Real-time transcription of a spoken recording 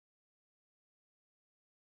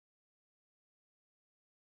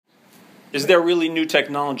Is there really new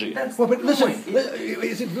technology? Well, but listen,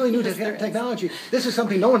 is it really new technology? This is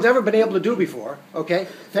something no one's ever been able to do before, okay?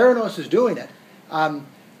 Theranos is doing it. And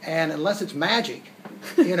unless it's magic,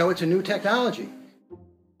 it's a new technology.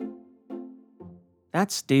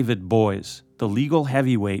 That's David Boies, the legal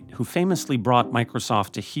heavyweight who famously brought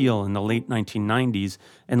Microsoft to heel in the late 1990s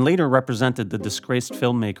and later represented the disgraced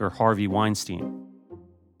filmmaker Harvey Weinstein.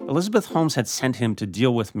 Elizabeth Holmes had sent him to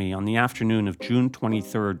deal with me on the afternoon of June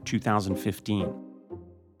 23, 2015.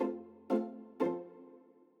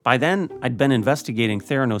 By then, I'd been investigating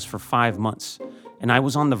Theranos for 5 months, and I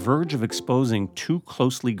was on the verge of exposing 2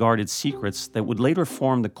 closely guarded secrets that would later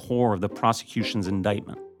form the core of the prosecution's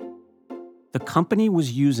indictment. The company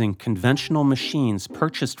was using conventional machines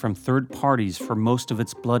purchased from third parties for most of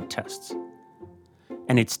its blood tests.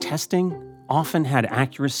 And its testing often had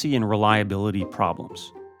accuracy and reliability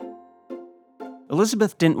problems.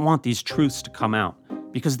 Elizabeth didn't want these truths to come out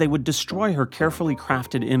because they would destroy her carefully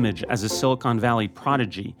crafted image as a Silicon Valley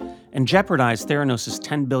prodigy and jeopardize Theranos'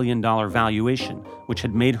 $10 billion valuation, which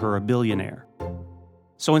had made her a billionaire.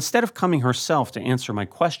 So instead of coming herself to answer my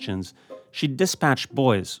questions, she dispatched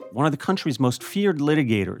Boies, one of the country's most feared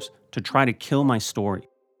litigators, to try to kill my story.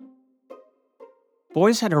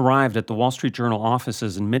 Boies had arrived at the Wall Street Journal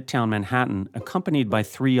offices in Midtown Manhattan accompanied by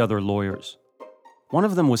 3 other lawyers. One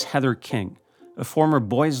of them was Heather King, a former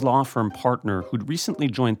Boies law firm partner who'd recently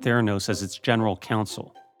joined Theranos as its general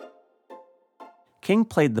counsel. King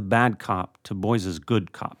played the bad cop to Boies'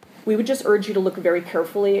 good cop. We would just urge you to look very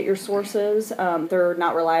carefully at your sources. They're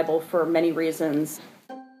not reliable for many reasons.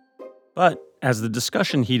 But as the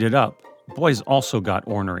discussion heated up, Boies also got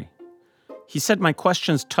ornery. He said my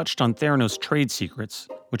questions touched on Theranos trade secrets,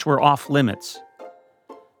 which were off limits.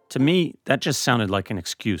 To me, that just sounded like an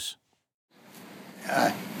excuse.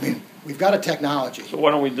 We've got a technology. So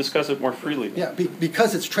why don't we discuss it more freely? Yeah,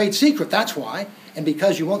 because it's trade secret, that's why, and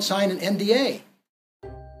because you won't sign an NDA.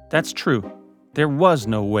 That's true. There was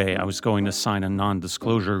no way I was going to sign a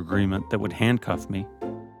non-disclosure agreement that would handcuff me.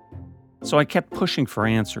 So I kept pushing for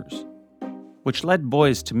answers, which led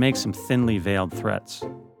Boies to make some thinly veiled threats.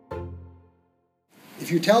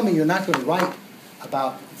 If you tell me you're not going to write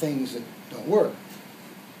about things that don't work,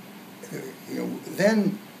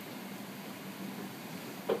 then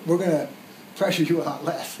we're going to pressure you a lot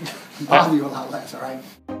less, bother you a lot less, all right?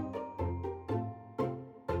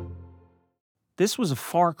 This was a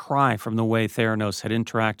far cry from the way Theranos had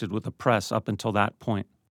interacted with the press up until that point.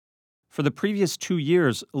 For the previous 2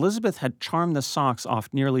 years, Elizabeth had charmed the socks off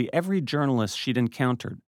nearly every journalist she'd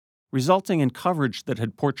encountered, resulting in coverage that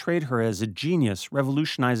had portrayed her as a genius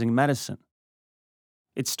revolutionizing medicine.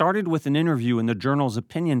 It started with an interview in the journal's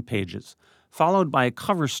opinion pages, followed by a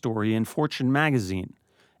cover story in Fortune magazine,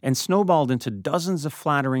 and snowballed into dozens of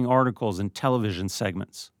flattering articles and television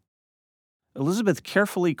segments. Elizabeth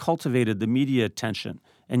carefully cultivated the media attention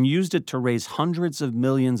and used it to raise hundreds of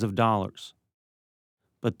millions of dollars.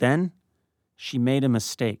 But then, she made a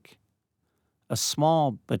mistake. A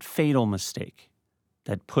small but fatal mistake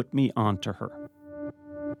that put me onto her.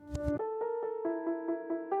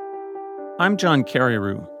 I'm John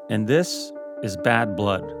Carreyrou, and this is Bad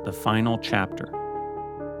Blood, the final chapter.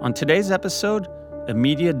 On today's episode, the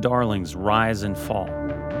media darlings rise and fall.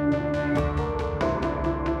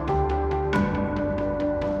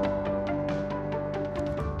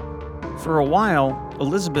 For a while,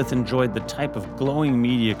 Elizabeth enjoyed the type of glowing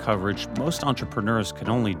media coverage most entrepreneurs could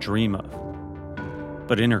only dream of.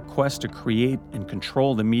 But in her quest to create and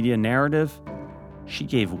control the media narrative, she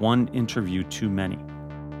gave one interview too many.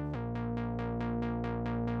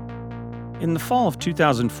 In the fall of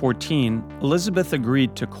 2014, Elizabeth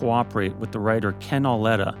agreed to cooperate with the writer Ken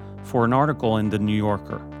Auletta for an article in The New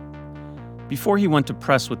Yorker. Before he went to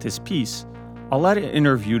press with his piece, Auletta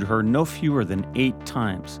interviewed her no fewer than 8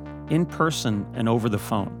 times, in person and over the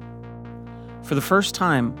phone. For the first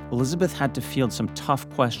time, Elizabeth had to field some tough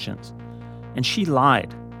questions, and she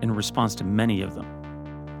lied in response to many of them.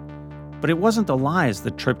 But it wasn't the lies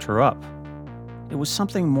that tripped her up. It was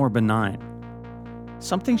something more benign,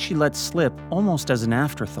 something she let slip almost as an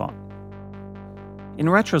afterthought. In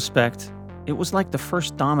retrospect, it was like the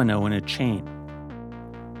first domino in a chain.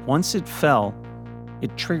 Once it fell,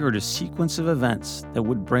 it triggered a sequence of events that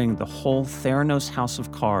would bring the whole Theranos house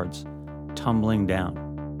of cards tumbling down.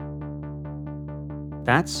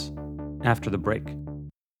 That's after the break.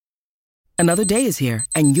 Another day is here,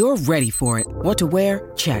 and you're ready for it. What to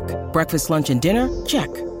wear? Check. Breakfast, lunch, and dinner?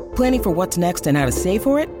 Check. Planning for what's next and how to save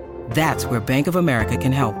for it? That's where Bank of America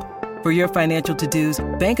can help. For your financial to-dos,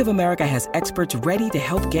 Bank of America has experts ready to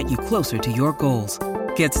help get you closer to your goals.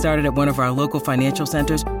 Get started at one of our local financial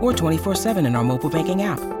centers or 24/7 in our mobile banking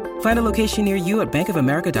app. Find a location near you at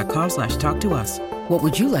bankofamerica.com/talktous. What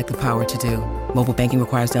would you like the power to do? Mobile banking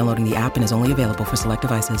requires downloading the app and is only available for select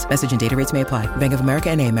devices. Message and data rates may apply. Bank of America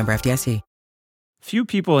N.A., member FDIC. Few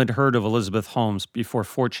people had heard of Elizabeth Holmes before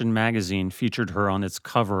Fortune magazine featured her on its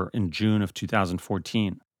cover in June of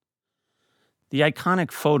 2014. The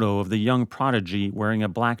iconic photo of the young prodigy wearing a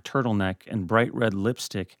black turtleneck and bright red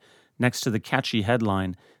lipstick next to the catchy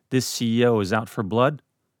headline, "This CEO is out for blood,"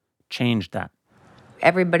 changed that.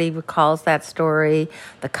 Everybody recalls that story,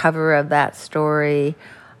 the cover of that story,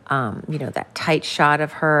 that tight shot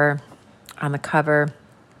of her on the cover.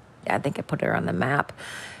 I think it put her on the map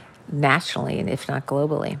nationally, and if not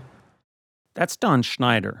globally. That's Don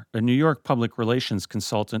Schneider, a New York public relations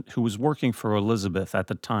consultant who was working for Elizabeth at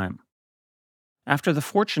the time. After the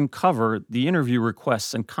Fortune cover, the interview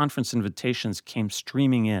requests and conference invitations came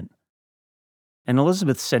streaming in. And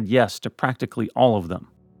Elizabeth said yes to practically all of them.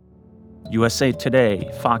 USA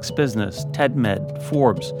Today, Fox Business, TEDMed,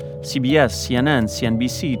 Forbes, CBS, CNN,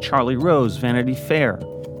 CNBC, Charlie Rose, Vanity Fair.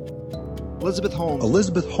 Elizabeth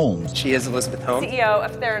Holmes. She is Elizabeth Holmes. CEO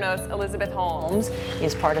of Theranos, Elizabeth Holmes,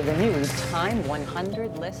 is part of the new Time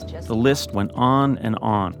 100 list. The list went on and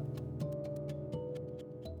on.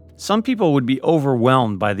 Some people would be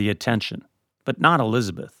overwhelmed by the attention, but not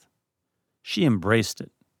Elizabeth. She embraced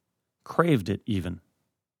it, craved it even.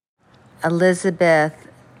 Elizabeth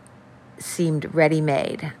seemed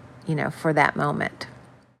ready-made, for that moment.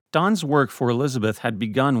 Don's work for Elizabeth had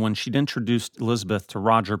begun when she'd introduced Elizabeth to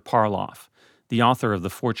Roger Parloff, the author of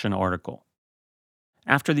the Fortune article.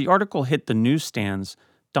 After the article hit the newsstands,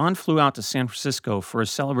 Don flew out to San Francisco for a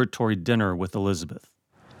celebratory dinner with Elizabeth.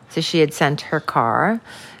 So she had sent her car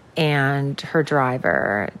and her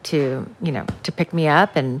driver to pick me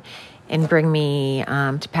up and bring me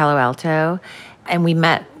to Palo Alto. And we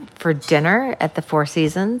met for dinner at the Four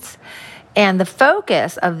Seasons. And the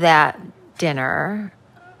focus of that dinner,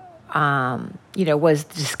 was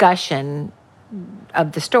discussion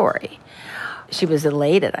of the story. She was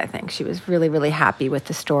elated, I think. She was really, really happy with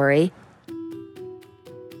the story.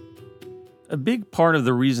 A big part of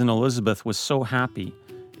the reason Elizabeth was so happy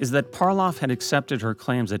is that Parloff had accepted her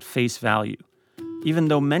claims at face value, even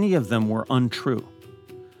though many of them were untrue.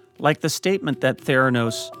 Like the statement that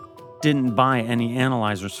Theranos didn't buy any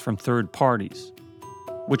analyzers from third parties,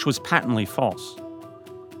 which was patently false.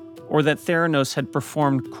 Or that Theranos had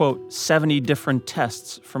performed, quote, 70 different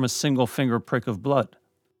tests from a single finger prick of blood.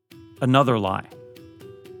 Another lie.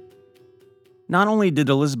 Not only did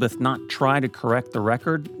Elizabeth not try to correct the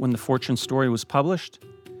record when the Fortune story was published,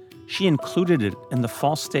 she included it in the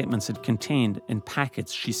false statements it contained in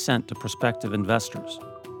packets she sent to prospective investors.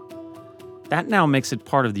 That now makes it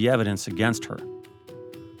part of the evidence against her.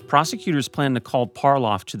 Prosecutors plan to call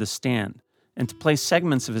Parloff to the stand and to play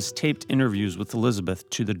segments of his taped interviews with Elizabeth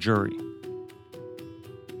to the jury.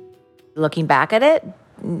 Looking back at it,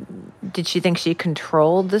 did she think she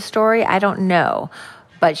controlled the story? I don't know,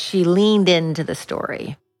 but she leaned into the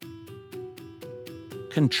story.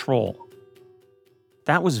 Control.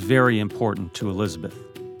 That was very important to Elizabeth.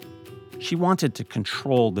 She wanted to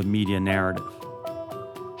control the media narrative.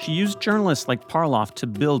 She used journalists like Parloff to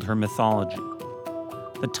build her mythology.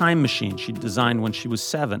 The time machine she'd designed when she was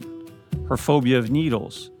 7, her phobia of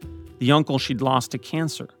needles, the uncle she'd lost to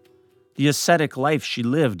cancer, the ascetic life she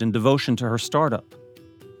lived in devotion to her startup.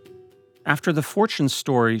 After the Fortune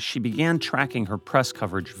story, she began tracking her press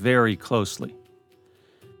coverage very closely.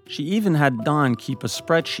 She even had Don keep a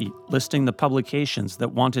spreadsheet listing the publications that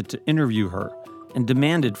wanted to interview her and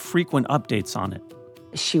demanded frequent updates on it.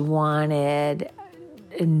 She wanted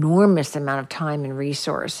enormous amount of time and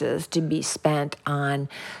resources to be spent on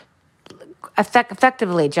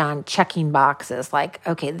effectively, John, checking boxes like,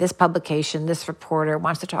 okay, this publication, this reporter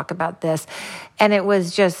wants to talk about this. And it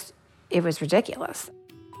was ridiculous.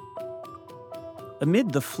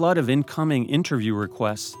 Amid the flood of incoming interview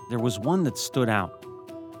requests, there was one that stood out.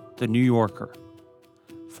 The New Yorker.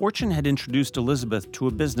 Fortune had introduced Elizabeth to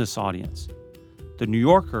a business audience. The New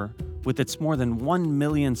Yorker, with its more than 1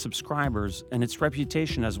 million subscribers and its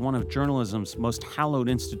reputation as one of journalism's most hallowed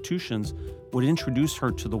institutions, would introduce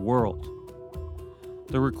her to the world.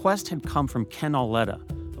 The request had come from Ken Auletta,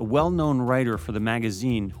 a well-known writer for the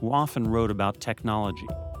magazine who often wrote about technology.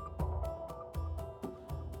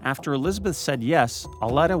 After Elizabeth said yes,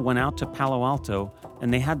 Auletta went out to Palo Alto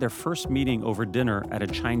and they had their first meeting over dinner at a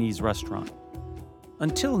Chinese restaurant.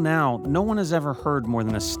 Until now, no one has ever heard more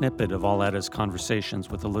than a snippet of Auletta's conversations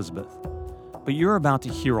with Elizabeth. But you're about to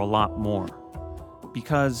hear a lot more,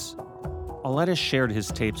 because Auletta shared his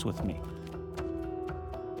tapes with me.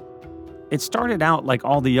 It started out like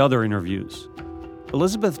all the other interviews.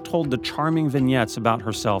 Elizabeth told the charming vignettes about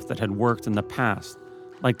herself that had worked in the past,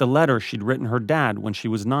 like the letter she'd written her dad when she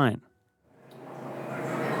was 9.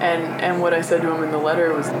 And what I said to him in the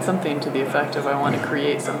letter was something to the effect of, I want to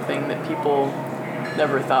create something that people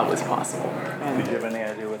never thought was possible. Did you have any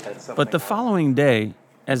idea what that something But the following day,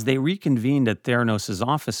 as they reconvened at Theranos'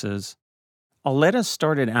 offices, Auletta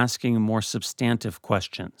started asking more substantive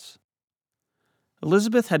questions.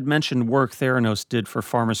 Elizabeth had mentioned work Theranos did for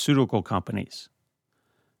pharmaceutical companies.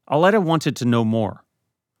 Auletta wanted to know more.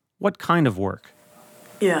 What kind of work?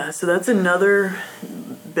 Yeah, so that's another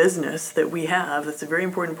business that we have. That's a very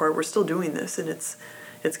important part. We're still doing this, and it's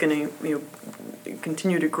going to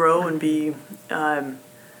continue to grow and be a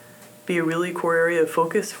really core area of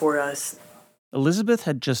focus for us. Elizabeth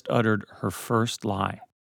had just uttered her first lie.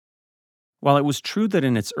 While it was true that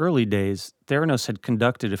in its early days, Theranos had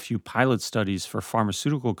conducted a few pilot studies for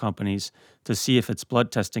pharmaceutical companies to see if its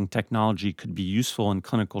blood testing technology could be useful in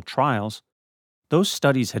clinical trials, those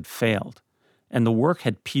studies had failed, and the work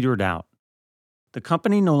had petered out. The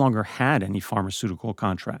company no longer had any pharmaceutical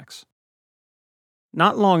contracts.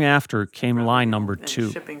 Not long after came lie number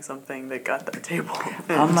 2. Shipping something that got that table.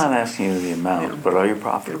 I'm not asking you the amount, but are you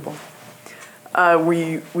profitable?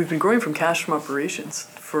 We've been growing from cash from operations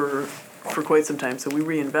for quite some time, so we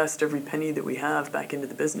reinvest every penny that we have back into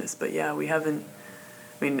the business. But yeah, we haven't.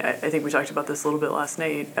 I mean, I think we talked about this a little bit last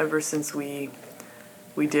night. Ever since we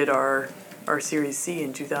did our Series C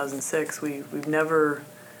in 2006, we've never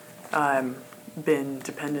been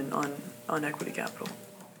dependent on equity capital.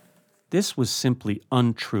 This was simply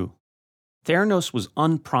untrue. Theranos was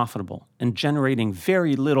unprofitable and generating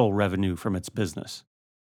very little revenue from its business.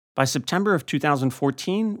 By September of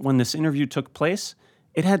 2014, when this interview took place,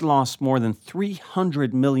 it had lost more than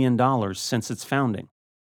 $300 million since its founding.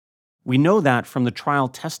 We know that from the trial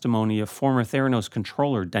testimony of former Theranos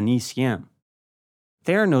controller Denise Yam.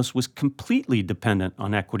 Theranos was completely dependent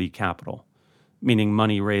on equity capital, meaning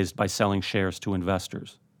money raised by selling shares to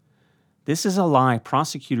investors. This is a lie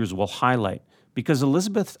prosecutors will highlight because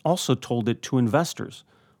Elizabeth also told it to investors,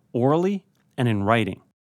 orally and in writing.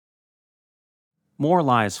 More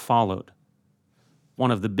lies followed.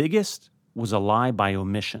 One of the biggest was a lie by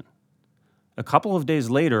omission. A couple of days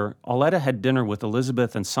later, Auletta had dinner with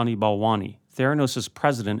Elizabeth and Sunny Balwani, Theranos'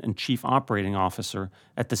 president and chief operating officer,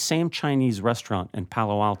 at the same Chinese restaurant in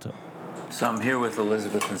Palo Alto. So I'm here with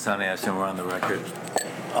Elizabeth and Sunny. I assume we're on the record.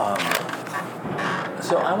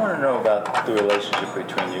 So I want to know about the relationship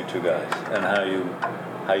between you two guys and how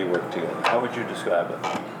you work together. How would you describe it?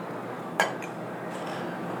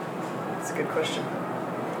 That's a good question.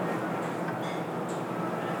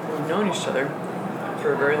 We've known each other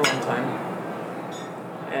for a very long time,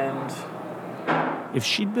 and if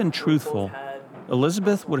she'd been truthful,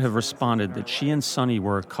 Elizabeth would have responded that she and Sunny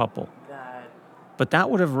were a couple. But that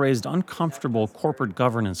would have raised uncomfortable corporate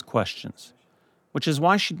governance questions, which is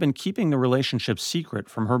why she'd been keeping the relationship secret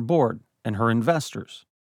from her board and her investors.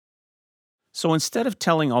 So instead of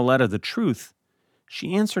telling Auletta the truth,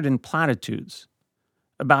 she answered in platitudes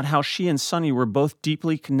about how she and Sunny were both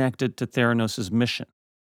deeply connected to Theranos' mission.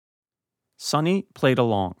 Sunny played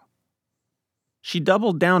along. She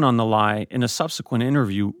doubled down on the lie in a subsequent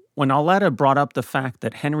interview when Auletta brought up the fact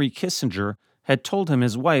that Henry Kissinger had told him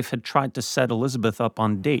his wife had tried to set Elizabeth up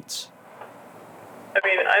on dates. I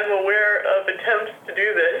mean, I'm aware of attempts to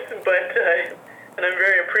do this, but and I'm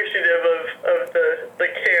very appreciative of the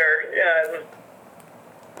care.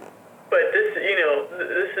 But this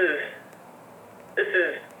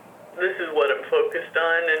is what I'm focused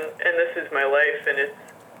on, and this is my life, and it's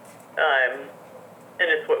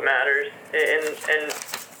what matters. And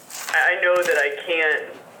I know that I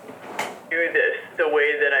can't do this the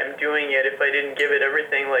way that I'm doing it if I didn't give it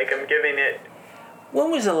everything like I'm giving it.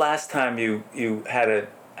 When was the last time you had a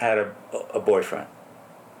boyfriend?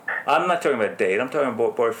 I'm not talking about a date. I'm talking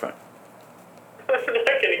about boyfriend. I'm not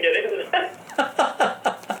going to get into that.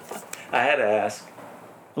 I had to ask.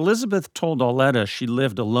 Elizabeth told Auletta she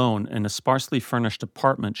lived alone in a sparsely furnished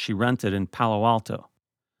apartment she rented in Palo Alto.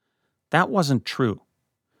 That wasn't true.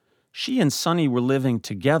 She and Sunny were living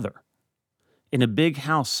together in a big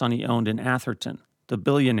house Sunny owned in Atherton, the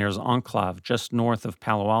billionaire's enclave just north of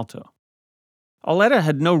Palo Alto. Auletta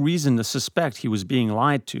had no reason to suspect he was being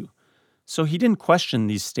lied to, so he didn't question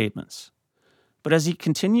these statements. But as he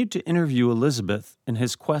continued to interview Elizabeth in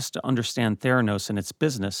his quest to understand Theranos and its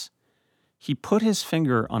business, he put his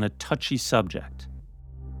finger on a touchy subject: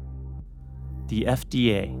 the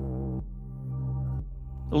FDA.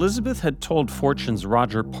 Elizabeth had told Fortune's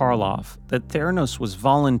Roger Parloff that Theranos was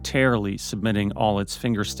voluntarily submitting all its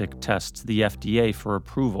fingerstick tests to the FDA for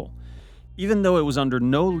approval, even though it was under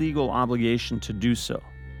no legal obligation to do so.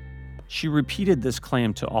 She repeated this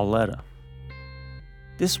claim to Auletta.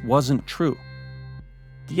 This wasn't true.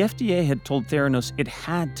 The FDA had told Theranos it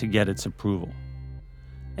had to get its approval.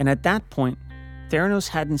 And at that point, Theranos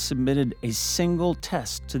hadn't submitted a single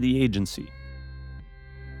test to the agency.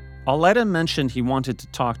 Auletta mentioned he wanted to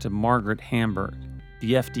talk to Margaret Hamburg,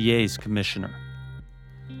 the FDA's commissioner.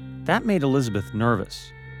 That made Elizabeth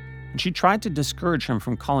nervous, and she tried to discourage him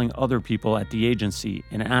from calling other people at the agency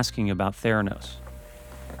and asking about Theranos.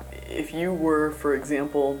 If you were, for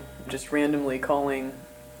example, just randomly calling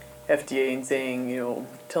FDA and saying,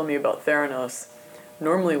 tell me about Theranos,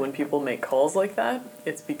 normally when people make calls like that,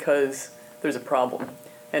 it's because there's a problem.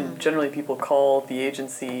 And generally people call the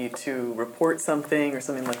agency to report something or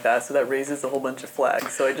something like that, so that raises a whole bunch of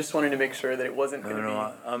flags. So I just wanted to make sure that it wasn't going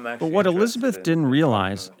to be... But what Elizabeth didn't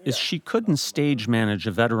realize is she couldn't stage manage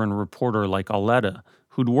a veteran reporter like Auletta,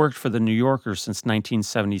 who'd worked for The New Yorker since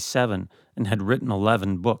 1977 and had written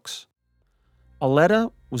 11 books.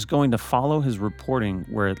 Auletta was going to follow his reporting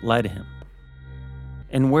where it led him.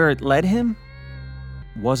 And where it led him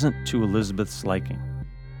wasn't to Elizabeth's liking.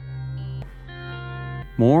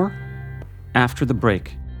 More after the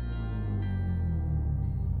break.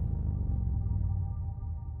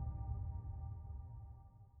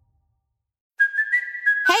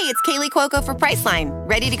 Hey, it's Kaylee Cuoco for Priceline.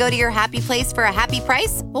 Ready to go to your happy place for a happy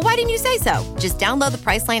price? Well, why didn't you say so? Just download the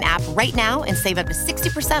Priceline app right now and save up to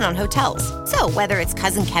 60% on hotels. So whether it's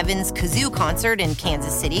Cousin Kevin's Kazoo Concert in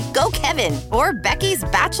Kansas City, go Kevin, or Becky's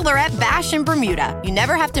Bachelorette Bash in Bermuda, you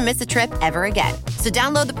never have to miss a trip ever again. So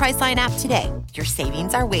download the Priceline app today. Your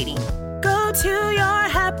savings are waiting. Go to your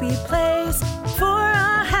happy place for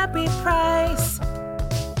a happy price.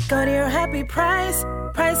 Go to your happy price,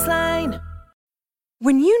 Priceline.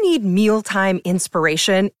 When you need mealtime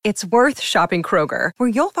inspiration, it's worth shopping Kroger, where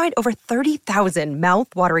you'll find over 30,000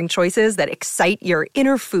 mouth-watering choices that excite your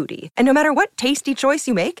inner foodie. And no matter what tasty choice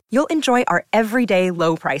you make, you'll enjoy our everyday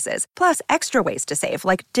low prices, plus extra ways to save,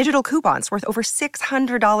 like digital coupons worth over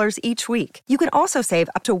 $600 each week. You can also save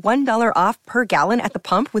up to $1 off per gallon at the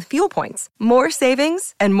pump with fuel points. More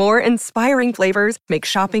savings and more inspiring flavors make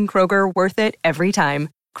shopping Kroger worth it every time.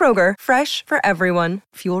 Kroger, fresh for everyone.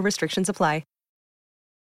 Fuel restrictions apply.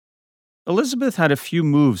 Elizabeth had a few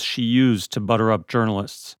moves she used to butter up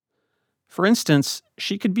journalists. For instance,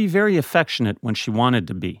 she could be very affectionate when she wanted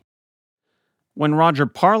to be. When Roger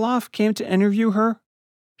Parloff came to interview her,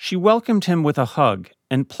 she welcomed him with a hug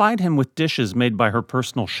and plied him with dishes made by her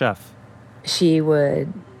personal chef. She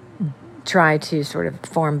would try to sort of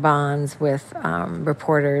form bonds with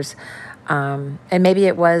reporters, and maybe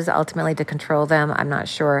it was ultimately to control them, I'm not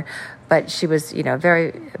sure, but she was,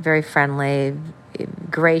 very, very friendly,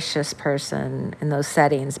 gracious person in those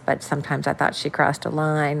settings, but sometimes I thought she crossed a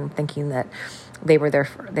line, thinking that they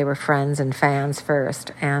were friends and fans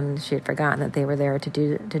first, and she had forgotten that they were there to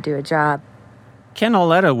do a job. Ken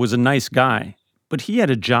Auletta was a nice guy, but he had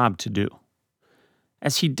a job to do.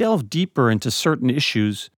 As he delved deeper into certain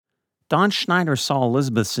issues, Don Schneider saw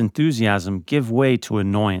Elizabeth's enthusiasm give way to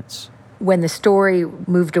annoyance. When the story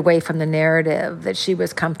moved away from the narrative that she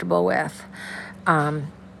was comfortable with,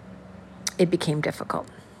 it became difficult.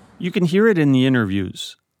 You can hear it in the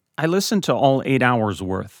interviews. I listened to all 8 hours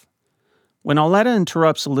worth. When Auletta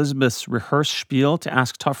interrupts Elizabeth's rehearsed spiel to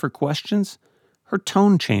ask tougher questions, her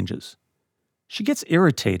tone changes. She gets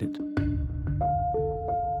irritated.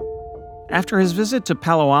 After his visit to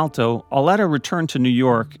Palo Alto, Auletta returned to New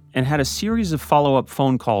York and had a series of follow-up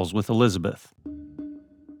phone calls with Elizabeth.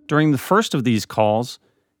 During the first of these calls,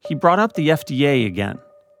 he brought up the FDA again,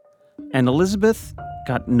 and Elizabeth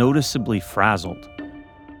got noticeably frazzled.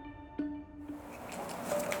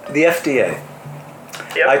 The FDA.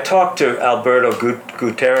 Yep. I talked to Alberto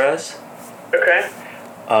Gutierrez. Okay.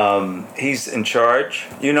 He's in charge.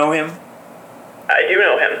 You know him? I do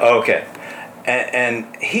know him. Okay. And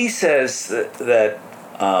he says that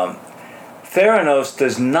Theranos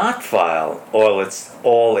does not file all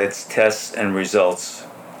its tests and results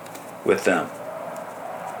with them.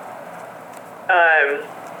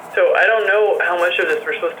 So I don't know how much of this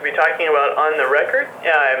we're supposed to be talking about on the record.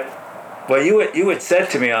 Well, you had said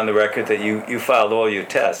to me on the record that you filed all your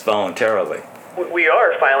tests voluntarily. We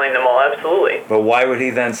are filing them all, absolutely. But why would he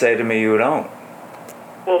then say to me you don't?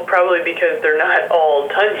 Well, probably because they're not all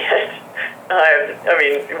done yet.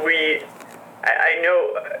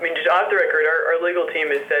 Just off the record, our legal team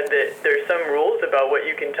has said that there's some rules about what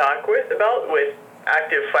you can talk about with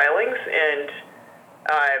active filings, and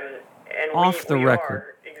off the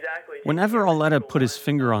record. Whenever Auletta put his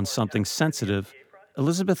finger on something sensitive,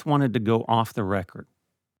 Elizabeth wanted to go off the record.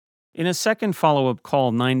 In a second follow-up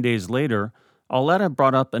call 9 days later, Auletta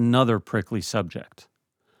brought up another prickly subject.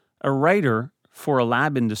 A writer for a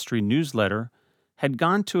lab industry newsletter had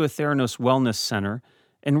gone to a Theranos wellness center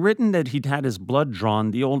and written that he'd had his blood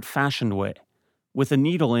drawn the old-fashioned way, with a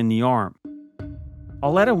needle in the arm.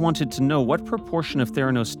 Auletta wanted to know what proportion of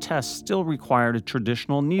Theranos tests still required a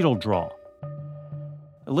traditional needle draw.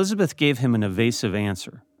 Elizabeth gave him an evasive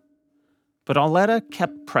answer. But Auletta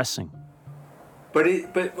kept pressing. But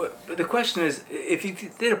the question is, if you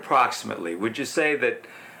did approximately, would you say that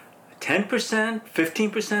 10%,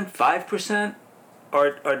 15%, 5%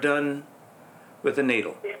 are done with a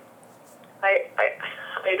needle? I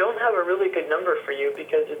don't have a really good number for you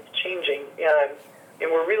because it's changing.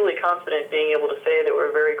 And we're really confident being able to say that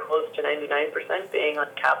we're very close to 99% being on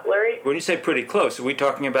capillary. When you say pretty close, are we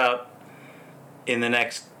talking about in the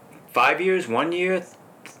next 5 years, 1 year,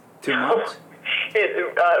 2 months?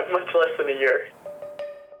 Much less than a year.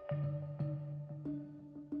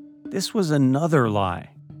 This was another lie.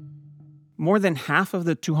 More than half of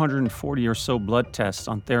the 240 or so blood tests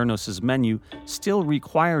on Theranos' menu still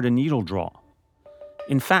required a needle draw.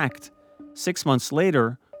 In fact, 6 months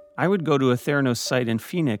later, I would go to a Theranos site in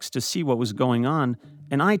Phoenix to see what was going on,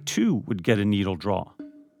 and I too would get a needle draw.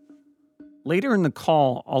 Later in the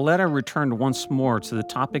call, Auletta returned once more to the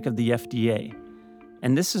topic of the FDA,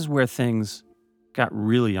 and this is where things got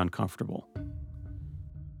really uncomfortable.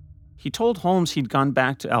 He told Holmes he'd gone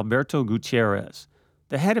back to Alberto Gutierrez,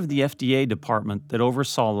 the head of the FDA department that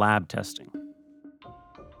oversaw lab testing.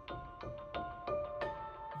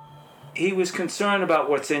 He was concerned about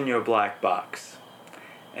what's in your black box.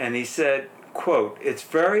 And he said, quote, "It's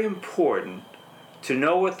very important to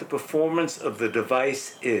know what the performance of the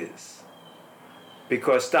device is,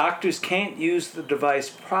 because doctors can't use the device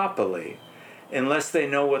properly unless they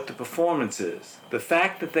know what the performance is. The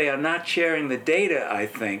fact that they are not sharing the data, I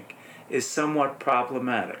think, is somewhat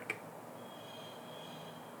problematic."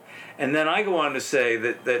 And then I go on to say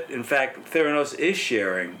that in fact, Theranos is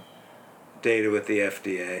sharing data with the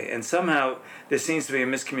FDA, and somehow there seems to be a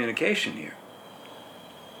miscommunication here.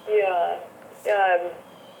 Yeah.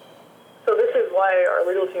 So this is why our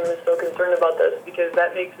legal team is so concerned about this, because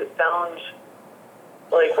that makes it sound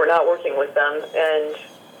like we're not working with them, and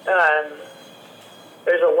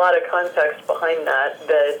there's a lot of context behind that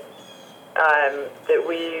is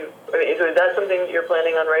that something that you're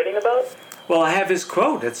planning on writing about? Well, I have his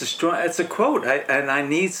quote. It's a quote, and I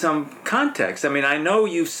need some context. I mean, I know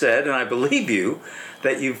you've said, and I believe you,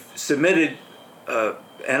 that you've submitted,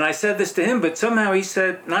 and I said this to him, but he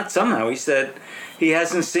said he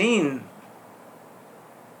hasn't seen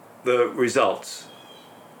the results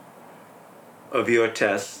of your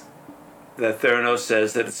tests that Theranos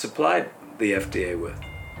says that it supplied the FDA with.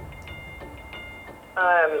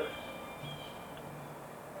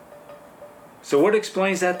 So what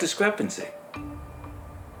explains that discrepancy?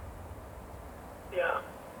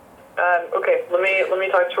 Okay, let me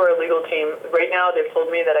talk to our legal team. Right now, they've told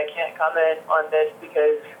me that I can't comment on this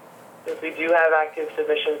because since we do have active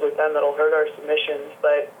submissions with them, that'll hurt our submissions.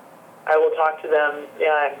 But I will talk to them.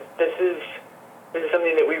 Yeah, this is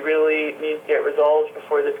something that we really need to get resolved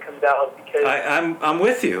before this comes out. Because I'm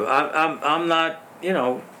with you. I'm not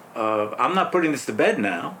I'm not putting this to bed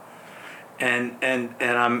now, and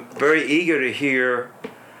I'm very eager to hear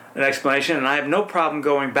an explanation. And I have no problem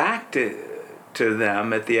going back to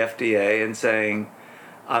them at the FDA and saying,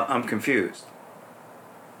 I'm confused.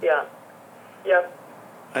 Yeah.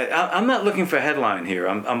 I'm not looking for a headline here.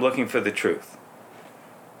 I'm looking for the truth.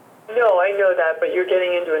 No, I know that, but you're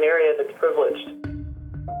getting into an area that's privileged.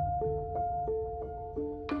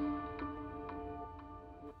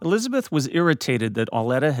 Elizabeth was irritated that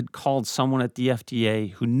Auletta had called someone at the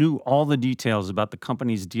FDA who knew all the details about the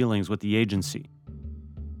company's dealings with the agency.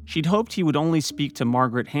 She'd hoped he would only speak to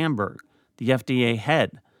Margaret Hamburg, the FDA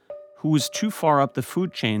head, who was too far up the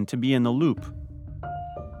food chain to be in the loop.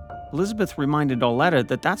 Elizabeth reminded Auletta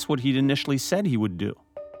that that's what he'd initially said he would do.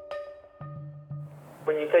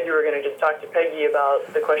 When you said you were going to just talk to Peggy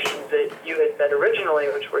about the questions that you had said originally,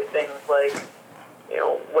 which were things like,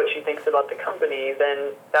 what she thinks about the company,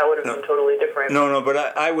 then that would have been totally different. No, but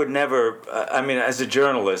I would never, as a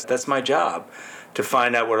journalist, that's my job, to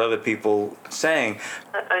find out what other people are saying.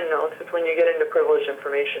 I know, it's just when you get into privileged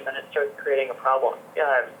information, then it starts creating a problem.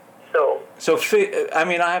 I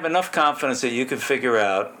have enough confidence that you can figure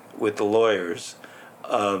out with the lawyers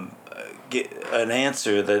get an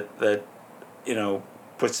answer that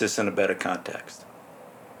puts this in a better context.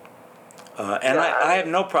 I have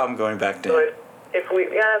no problem going back to him.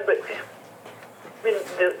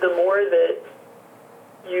 The more that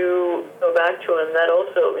you go back to him, that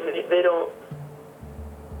also, they don't.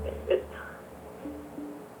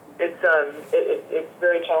 it's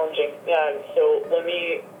very challenging. Yeah. So let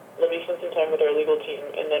me spend some time with our legal team,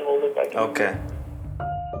 and then we'll look back. Okay.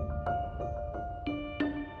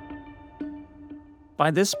 By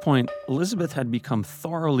this point, Elizabeth had become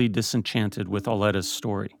thoroughly disenchanted with Auletta's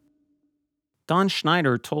story. Don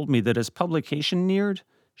Schneider told me that as publication neared,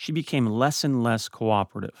 she became less and less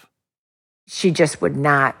cooperative. She just would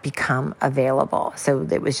not become available. So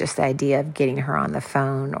it was just the idea of getting her on the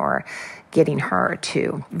phone or getting her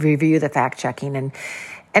to review the fact-checking. And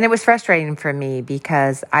it was frustrating for me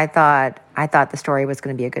because I thought the story was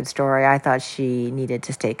going to be a good story. I thought she needed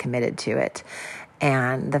to stay committed to it.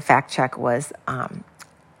 And the fact-check was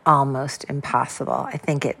almost impossible. I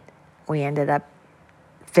think we ended up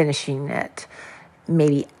finishing it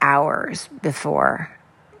maybe hours before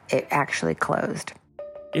it actually closed.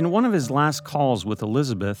 In one of his last calls with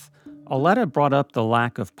Elizabeth, Auletta brought up the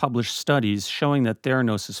lack of published studies showing that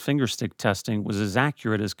Theranos' fingerstick testing was as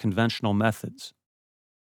accurate as conventional methods.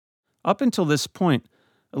 Up until this point,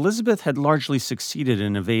 Elizabeth had largely succeeded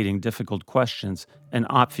in evading difficult questions and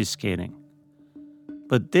obfuscating.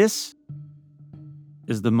 But this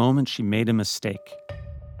is the moment she made a mistake.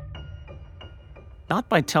 Not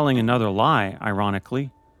by telling another lie,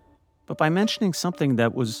 ironically, but by mentioning something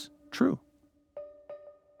that was true.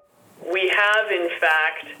 We have, in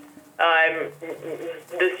fact,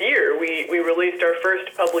 this year, we released our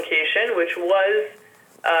first publication, which was,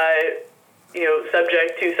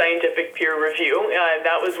 subject to scientific peer review.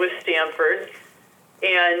 That was with Stanford,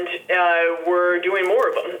 and we're doing more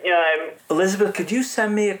of them. Elizabeth, could you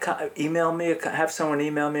send me have someone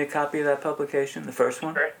email me a copy of that publication, the first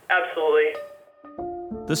one? Sure, absolutely.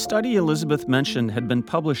 The study Elizabeth mentioned had been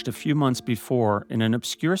published a few months before in an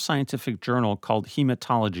obscure scientific journal called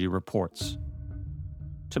Hematology Reports.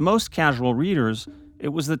 To most casual readers, it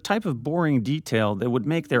was the type of boring detail that would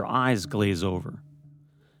make their eyes glaze over.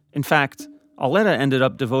 In fact, Auletta ended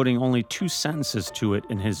up devoting only 2 sentences to it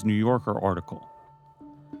in his New Yorker article.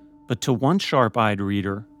 But to one sharp-eyed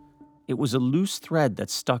reader, it was a loose thread that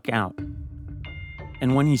stuck out.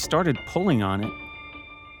 And when he started pulling on it,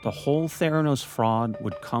 the whole Theranos fraud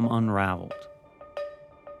would come unraveled.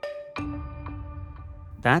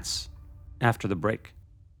 That's after the break.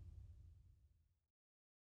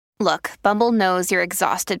 Look, Bumble knows you're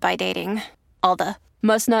exhausted by dating. All the,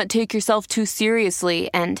 must not take yourself too seriously,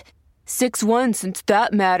 and 6'1" since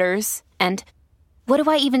that matters, and what do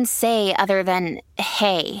I even say other than,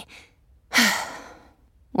 hey?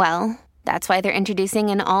 Well, that's why they're introducing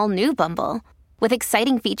an all-new Bumble, with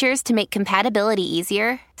exciting features to make compatibility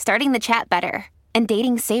easier, starting the chat better, and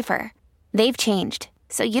dating safer. They've changed,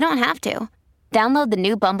 so you don't have to. Download the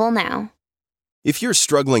new Bumble now. If you're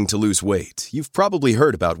struggling to lose weight, you've probably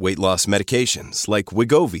heard about weight loss medications like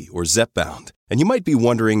Wegovy or Zepbound, and you might be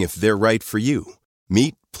wondering if they're right for you.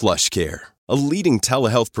 Meet PlushCare, a leading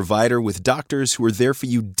telehealth provider with doctors who are there for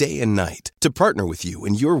you day and night to partner with you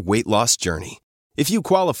in your weight loss journey. If you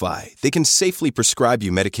qualify, they can safely prescribe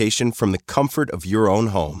you medication from the comfort of your own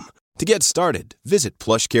home. To get started, visit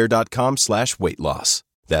plushcare.com/weightloss.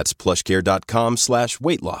 That's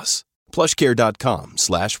plushcare.com/weightloss.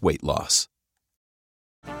 plushcare.com/weightloss.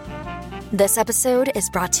 This episode is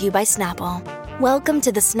brought to you by Snapple. Welcome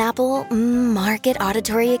to the Snapple Market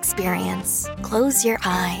Auditory Experience. Close your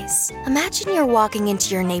eyes. Imagine you're walking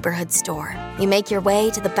into your neighborhood store. You make your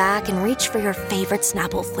way to the back and reach for your favorite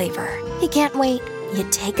Snapple flavor. You can't wait. You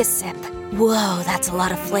take a sip. Whoa, that's a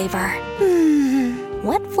lot of flavor.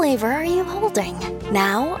 What flavor are you holding?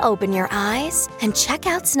 Now open your eyes and check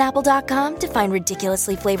out Snapple.com to find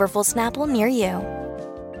ridiculously flavorful Snapple near you.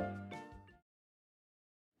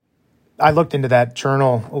 I looked into that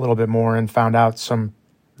journal a little bit more and found out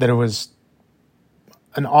that it was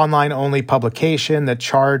an online-only publication that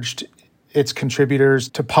charged its contributors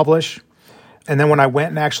to publish. And then when I went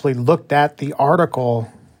and actually looked at the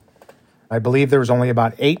article, I believe there was only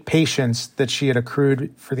about 8 patients that she had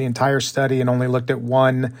accrued for the entire study and only looked at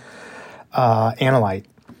one analyte.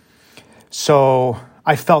 So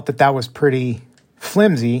I felt that was pretty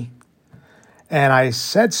flimsy, and I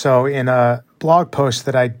said so in a blog post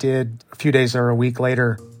that I did a few days or a week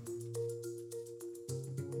later.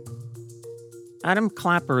 Adam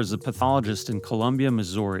Clapper is a pathologist in Columbia,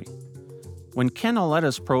 Missouri. When Ken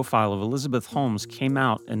Auletta's profile of Elizabeth Holmes came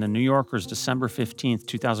out in the New Yorker's December 15,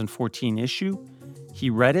 2014 issue,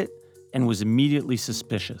 he read it and was immediately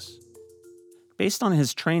suspicious. Based on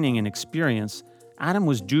his training and experience, Adam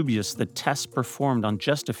was dubious that tests performed on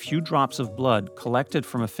just a few drops of blood collected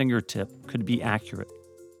from a fingertip could be accurate.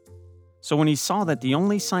 So when he saw that the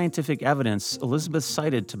only scientific evidence Elizabeth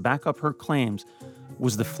cited to back up her claims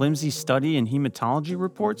was the flimsy study in hematology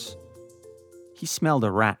reports, he smelled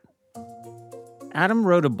a rat. Adam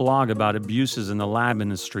wrote a blog about abuses in the lab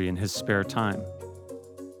industry in his spare time.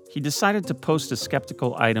 He decided to post a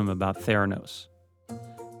skeptical item about Theranos.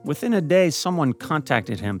 Within a day, someone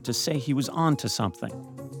contacted him to say he was on to something.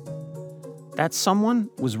 That someone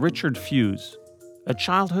was Richard Fuse, a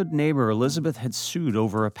childhood neighbor Elizabeth had sued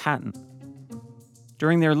over a patent.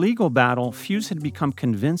 During their legal battle, Fuse had become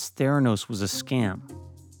convinced Theranos was a scam.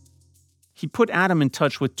 He put Adam in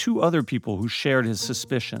touch with two other people who shared his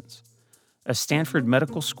suspicions, a Stanford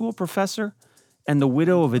medical school professor and the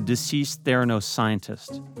widow of a deceased Theranos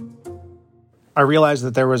scientist. I realized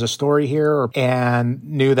that there was a story here and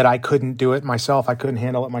knew that I couldn't do it myself. I couldn't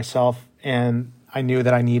handle it myself. And I knew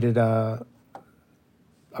that I needed a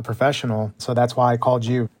professional. So that's why I called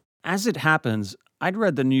you. As it happens, I'd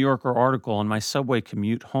read the New Yorker article on my subway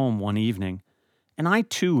commute home one evening, and I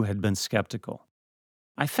too had been skeptical.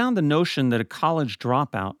 I found the notion that a college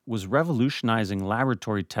dropout was revolutionizing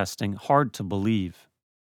laboratory testing hard to believe.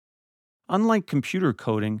 Unlike computer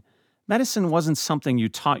coding, medicine wasn't something you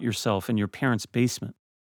taught yourself in your parents' basement.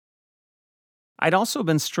 I'd also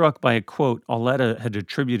been struck by a quote Auletta had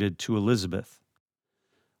attributed to Elizabeth.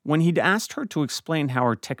 When he'd asked her to explain how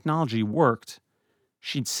her technology worked,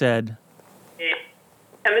 she'd said,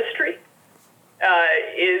 Chemistry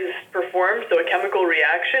is performed, so a chemical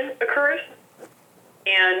reaction occurs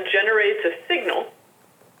and generates a signal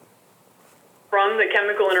from the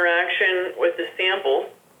chemical interaction with the sample,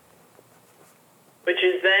 which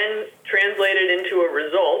is then translated into a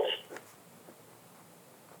result,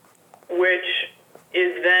 which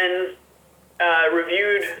is then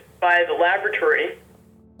reviewed by the laboratory.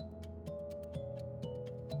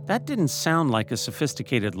 That didn't sound like a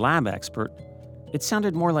sophisticated lab expert. It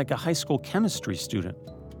sounded more like a high school chemistry student.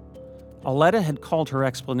 Auletta had called her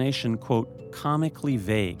explanation, quote, comically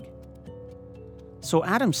vague. So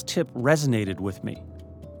Adam's tip resonated with me,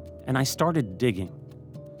 and I started digging.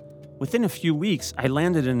 Within a few weeks, I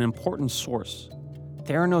landed an important source,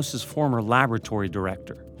 Theranos' former laboratory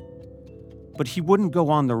director. But he wouldn't go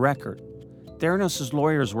on the record. Theranos'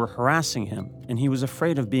 lawyers were harassing him, and he was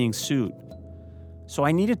afraid of being sued. So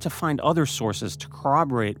I needed to find other sources to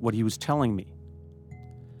corroborate what he was telling me.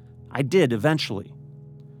 I did eventually.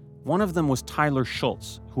 One of them was Tyler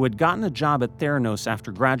Schultz, who had gotten a job at Theranos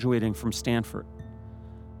after graduating from Stanford.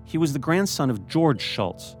 He was the grandson of George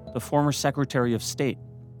Schultz, the former Secretary of State.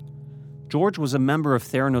 George was a member of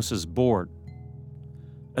Theranos' board.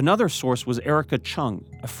 Another source was Erica Chung,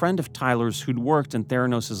 a friend of Tyler's who'd worked in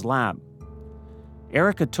Theranos' lab.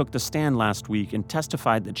 Erica took the stand last week and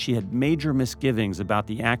testified that she had major misgivings about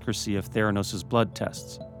the accuracy of Theranos' blood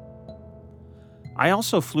tests. I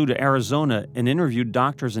also flew to Arizona and interviewed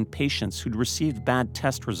doctors and patients who'd received bad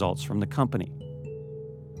test results from the company.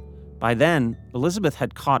 By then, Elizabeth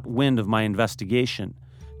had caught wind of my investigation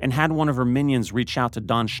and had one of her minions reach out to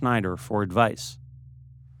Don Schneider for advice.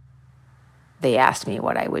 They asked me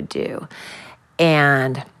what I would do,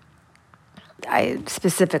 and I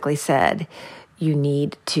specifically said, you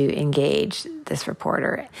need to engage this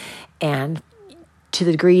reporter. And to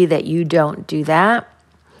the degree that you don't do that,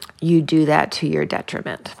 you do that to your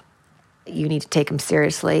detriment. You need to take him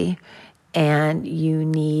seriously, and you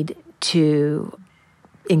need to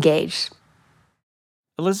engage.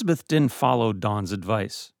 Elizabeth didn't follow Don's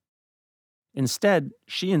advice. Instead,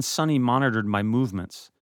 she and Sonny monitored my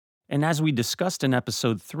movements, and as we discussed in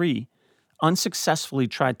episode 3, unsuccessfully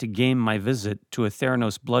tried to game my visit to a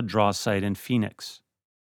Theranos blood draw site in Phoenix.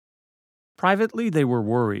 Privately, they were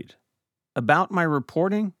worried about my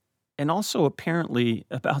reporting and also apparently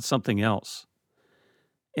about something else.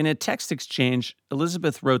 In a text exchange,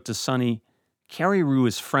 Elizabeth wrote to Sonny, "Carrie Roux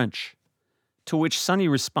is French," to which Sonny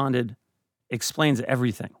responded, "Explains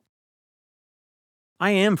everything." I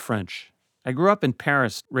am French. I grew up in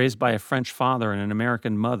Paris, raised by a French father and an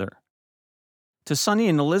American mother. To Sonny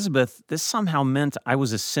and Elizabeth, this somehow meant I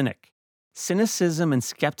was a cynic. Cynicism and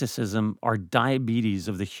skepticism are diabetes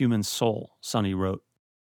of the human soul, Sonny wrote.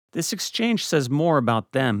 This exchange says more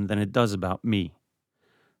about them than it does about me.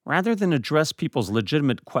 Rather than address people's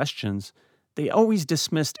legitimate questions, they always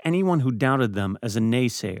dismissed anyone who doubted them as a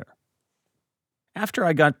naysayer. After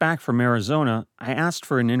I got back from Arizona, I asked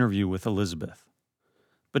for an interview with Elizabeth.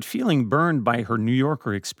 But feeling burned by her New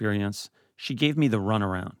Yorker experience, she gave me the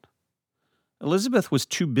runaround. Elizabeth was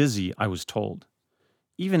too busy, I was told,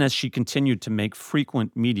 even as she continued to make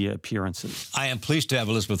frequent media appearances. I am pleased to have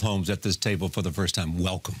Elizabeth Holmes at this table for the first time.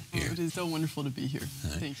 Welcome here. It is so wonderful to be here.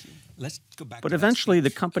 Right. Thank you. Let's go back. But eventually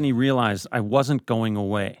the company realized I wasn't going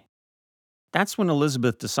away. That's when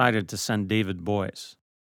Elizabeth decided to send David Boies.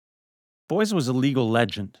 Boies was a legal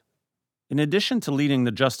legend. In addition to leading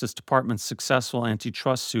the Justice Department's successful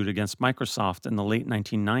antitrust suit against Microsoft in the late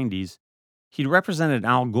 1990s, he'd represented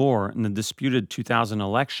Al Gore in the disputed 2000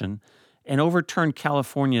 election and overturned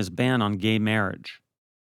California's ban on gay marriage.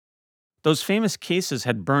 Those famous cases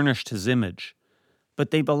had burnished his image,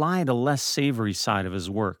 but they belied a less savory side of his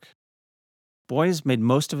work. Boies made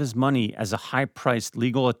most of his money as a high-priced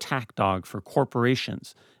legal attack dog for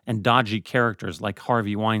corporations and dodgy characters like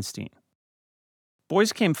Harvey Weinstein.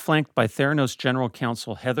 Boies came flanked by Theranos General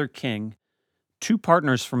Counsel Heather King, two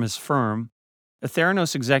partners from his firm, a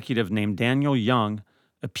Theranos executive named Daniel Young,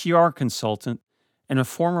 a PR consultant, and a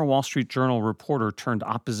former Wall Street Journal reporter turned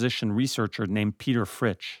opposition researcher named Peter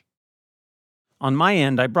Fritsch. On my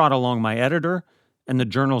end, I brought along my editor and the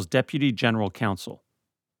journal's deputy general counsel.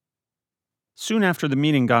 Soon after the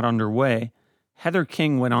meeting got underway, Heather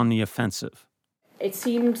King went on the offensive. It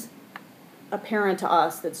seemed apparent to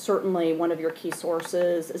us that certainly one of your key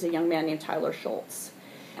sources is a young man named Tyler Schultz.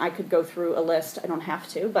 I could go through a list, I don't have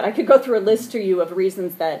to, but I could go through a list to you of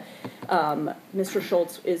reasons that Mr.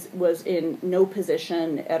 Schultz was in no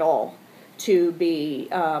position at all to be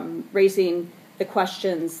raising the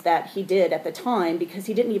questions that he did at the time, because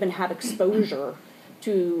he didn't even have exposure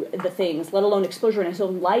to the things, let alone exposure in his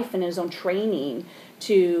own life and his own training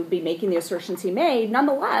to be making the assertions he made.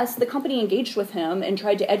 Nonetheless, the company engaged with him and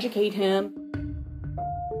tried to educate him.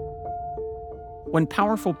 When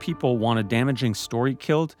powerful people want a damaging story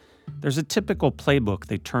killed, there's a typical playbook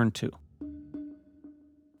they turn to.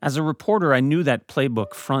 As a reporter, I knew that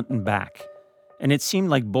playbook front and back, and it seemed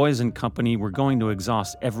like Boies and company were going to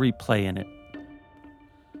exhaust every play in it.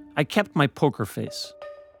 I kept my poker face.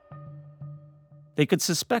 They could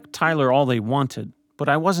suspect Tyler all they wanted, but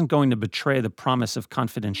I wasn't going to betray the promise of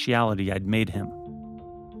confidentiality I'd made him.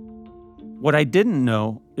 What I didn't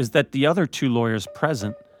know is that the other two lawyers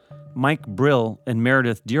present, Mike Brill and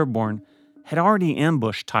Meredith Dearborn, had already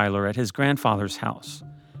ambushed Tyler at his grandfather's house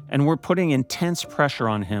and were putting intense pressure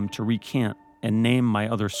on him to recant and name my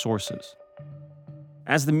other sources.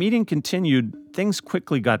 As the meeting continued, things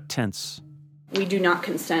quickly got tense. We do not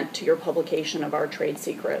consent to your publication of our trade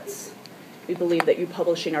secrets. We believe that you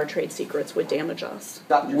publishing our trade secrets would damage us.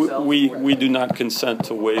 We do not consent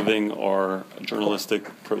to waiving our journalistic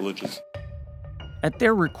privileges. At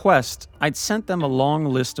their request, I'd sent them a long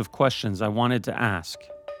list of questions I wanted to ask.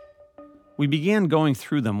 We began going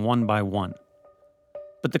through them one by one.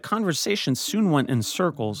 But the conversation soon went in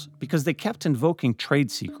circles because they kept invoking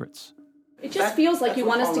trade secrets. It just feels like you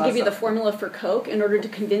want us to give you the formula for Coke in order to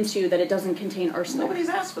convince you that it doesn't contain arsenic. Nobody's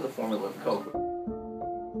asked for the formula of Coke.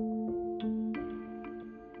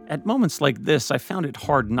 At moments like this, I found it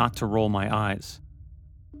hard not to roll my eyes.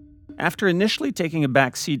 After initially taking a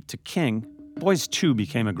back seat to King, Boies too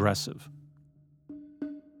became aggressive.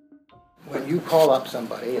 When you call up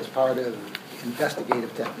somebody as part of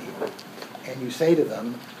investigative technique, and you say to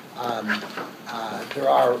them, there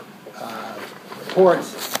are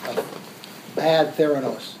reports of bad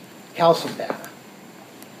Theranos calcium data.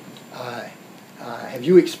 Have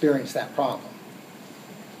you experienced that problem?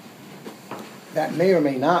 That may or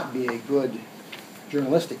may not be a good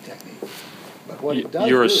journalistic technique, but what it does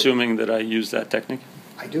You're do, assuming that I use that technique?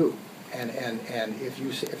 I do, and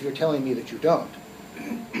if you're telling me that you don't,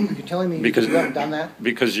 are you telling me because you haven't done that?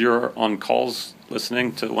 Because you're on calls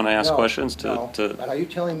listening to when I ask questions No, but are you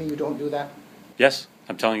telling me you don't do that? Yes,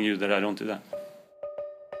 I'm telling you that I don't do that.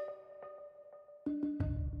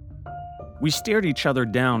 We stared each other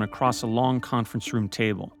down across a long conference room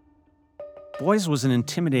table. Boies was an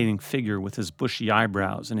intimidating figure with his bushy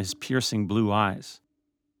eyebrows and his piercing blue eyes.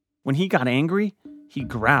 When he got angry, he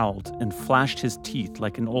growled and flashed his teeth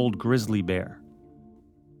like an old grizzly bear.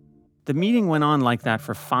 The meeting went on like that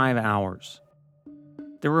for 5 hours.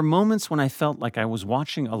 There were moments when I felt like I was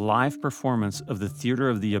watching a live performance of the theater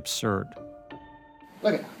of the absurd.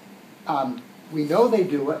 Look at we know they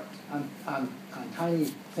do it on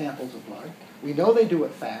tiny samples of blood. We know they do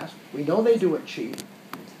it fast. We know they do it cheap.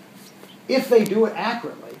 If they do it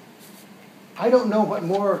accurately, I don't know what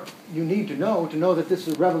more you need to know that this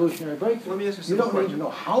is a revolutionary breakthrough. Let me ask you You don't need to know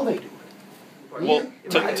how they do it. Well,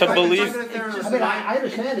 to believe... I mean, I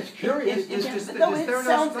understand it's curious. It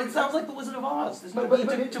sounds like the Wizard of Oz. There's no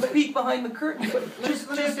need to peek behind the curtain.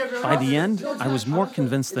 By the end, I was more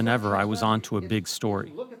convinced than ever I was onto a big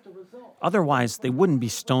story. Otherwise, they wouldn't be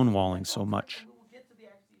stonewalling so much.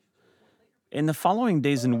 In the following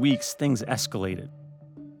days and weeks, things escalated.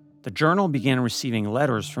 The Journal began receiving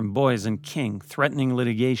letters from Boies and King threatening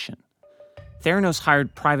litigation. Theranos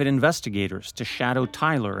hired private investigators to shadow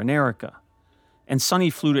Tyler and Erica. And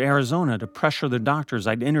Sonny flew to Arizona to pressure the doctors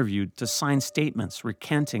I'd interviewed to sign statements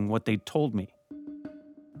recanting what they'd told me.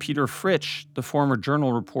 Peter Fritsch, the former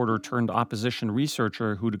journal reporter turned opposition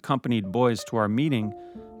researcher who'd accompanied Boyes to our meeting,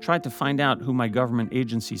 tried to find out who my government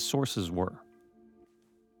agency sources were.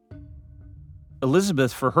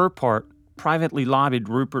 Elizabeth, for her part, privately lobbied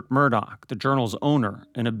Rupert Murdoch, the journal's owner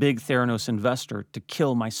and a big Theranos investor, to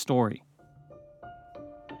kill my story.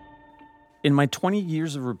 In my 20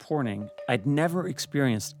 years of reporting, I'd never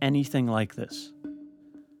experienced anything like this.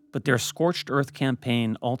 But their scorched earth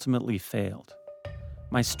campaign ultimately failed.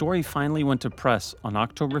 My story finally went to press on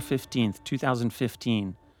October 15,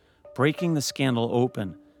 2015, breaking the scandal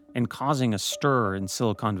open and causing a stir in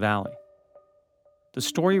Silicon Valley. The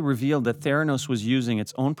story revealed that Theranos was using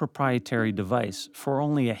its own proprietary device for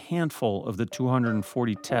only a handful of the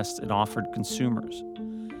 240 tests it offered consumers.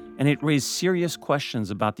 And it raised serious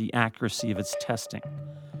questions about the accuracy of its testing,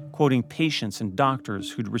 quoting patients and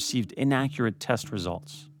doctors who'd received inaccurate test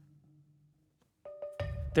results.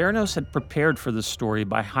 Theranos had prepared for the story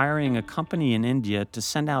by hiring a company in India to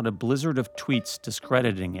send out a blizzard of tweets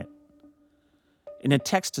discrediting it. In a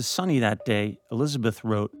text to Sunny that day, Elizabeth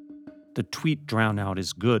wrote, "The tweet drown-out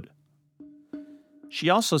is good." She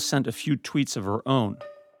also sent a few tweets of her own.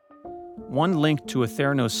 One linked to a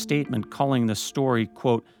Theranos statement calling the story,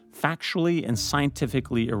 quote, "factually and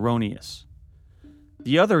scientifically erroneous."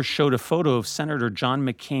 The other showed a photo of Senator John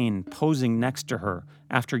McCain posing next to her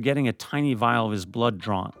after getting a tiny vial of his blood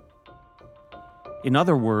drawn. In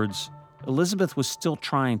other words, Elizabeth was still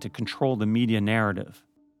trying to control the media narrative.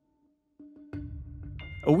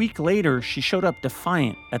 A week later, she showed up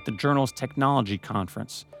defiant at the journal's technology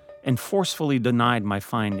conference and forcefully denied my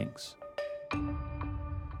findings.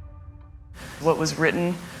 What was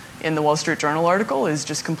written in the Wall Street Journal article is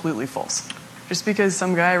just completely false. Just because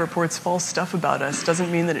some guy reports false stuff about us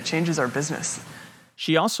doesn't mean that it changes our business.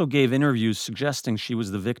 She also gave interviews suggesting she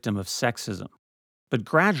was the victim of sexism. But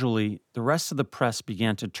gradually, the rest of the press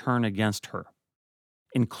began to turn against her,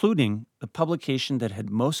 including the publication that had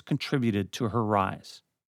most contributed to her rise.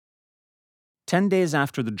 10 days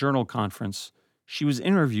after the journal conference, she was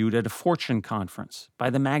interviewed at a Fortune conference by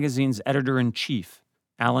the magazine's editor-in-chief,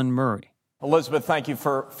 Alan Murray. Elizabeth, thank you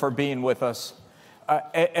for being with us.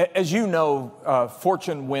 As you know,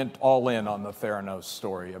 Fortune went all in on the Theranos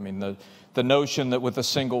story. I mean, the notion that with a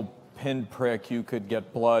single pinprick you could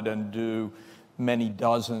get blood and do many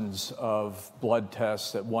dozens of blood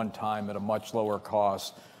tests at one time at a much lower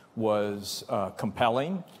cost was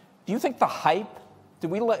compelling. Do you think the hype,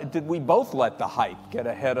 did we both let the hype get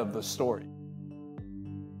ahead of the story?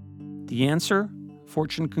 The answer,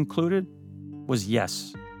 Fortune concluded, was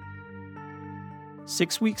yes.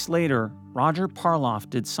 6 weeks later, Roger Parloff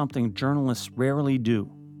did something journalists rarely do.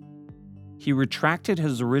 He retracted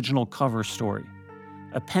his original cover story,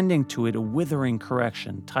 appending to it a withering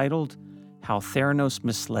correction titled, "How Theranos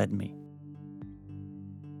Misled Me."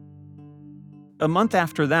 A month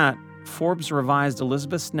after that, Forbes revised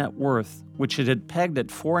Elizabeth's net worth, which it had pegged at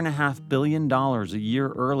 $4.5 billion a year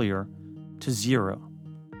earlier, to zero.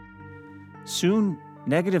 Soon,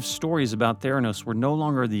 negative stories about Theranos were no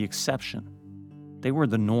longer the exception. They were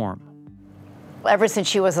the norm. Ever since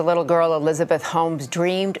she was a little girl, Elizabeth Holmes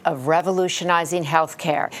dreamed of revolutionizing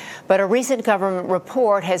healthcare. But a recent government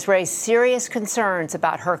report has raised serious concerns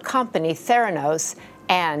about her company, Theranos,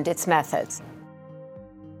 and its methods.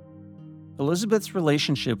 Elizabeth's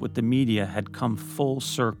relationship with the media had come full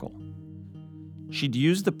circle. She'd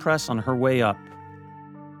used the press on her way up.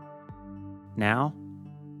 Now,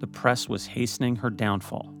 the press was hastening her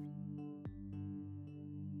downfall.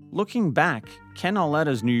 Looking back, Ken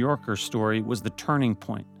Auletta's New Yorker story was the turning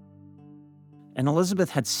point, and Elizabeth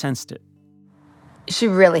had sensed it. She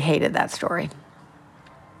really hated that story.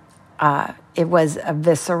 It was a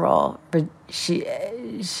visceral, but she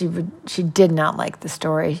did not like the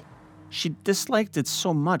story. She disliked it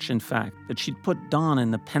so much, in fact, that she'd put Don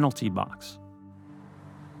in the penalty box.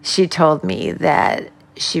 She told me that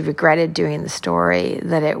she regretted doing the story,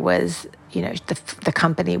 that it was, the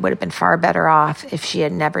company would have been far better off if she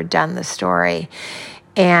had never done the story.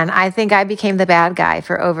 And I think I became the bad guy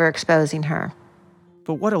for overexposing her.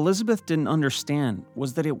 But what Elizabeth didn't understand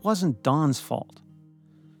was that it wasn't Don's fault.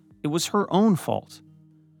 It was her own fault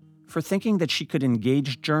for thinking that she could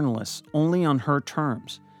engage journalists only on her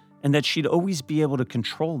terms and that she'd always be able to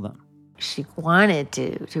control them. She wanted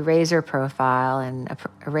to raise her profile and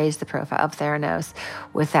raise the profile of Theranos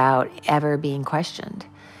without ever being questioned.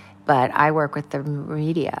 But I work with the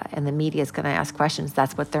media, and the media is going to ask questions.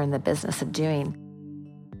 That's what they're in the business of doing.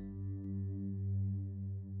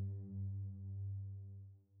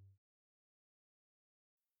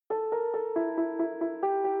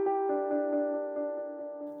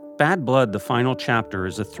 Bad Blood, the final chapter,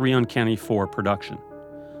 is a 3 Uncanny 4 production.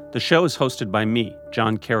 The show is hosted by me,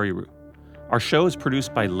 John Carreyrou. Our show is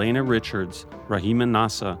produced by Lena Richards, Rahima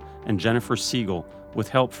Nassa, and Jennifer Siegel, with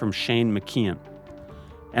help from Shane McKeon.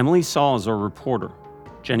 Emily Saul is our reporter.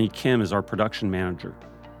 Jenny Kim is our production manager.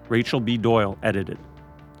 Rachel B. Doyle edited.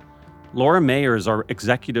 Laura Mayer is our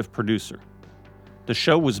executive producer. The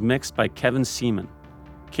show was mixed by Kevin Seaman.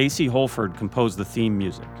 Casey Holford composed the theme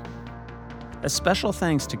music. A special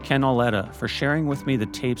thanks to Ken Auletta for sharing with me the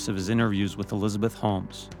tapes of his interviews with Elizabeth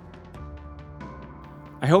Holmes.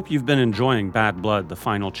 I hope you've been enjoying Bad Blood, the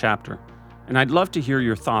final chapter, and I'd love to hear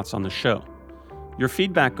your thoughts on the show. Your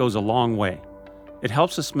feedback goes a long way. It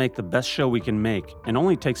helps us make the best show we can make and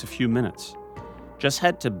only takes a few minutes. Just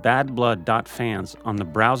head to badblood.fans on the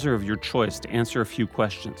browser of your choice to answer a few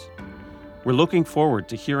questions. We're looking forward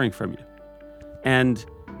to hearing from you. And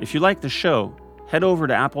if you like the show, head over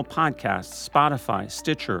to Apple Podcasts, Spotify,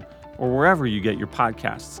 Stitcher, or wherever you get your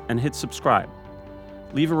podcasts and hit subscribe.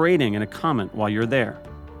 Leave a rating and a comment while you're there.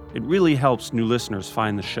 It really helps new listeners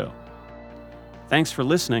find the show. Thanks for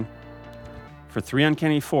listening. For 3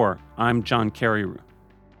 Uncanny 4, I'm John Carreyrou.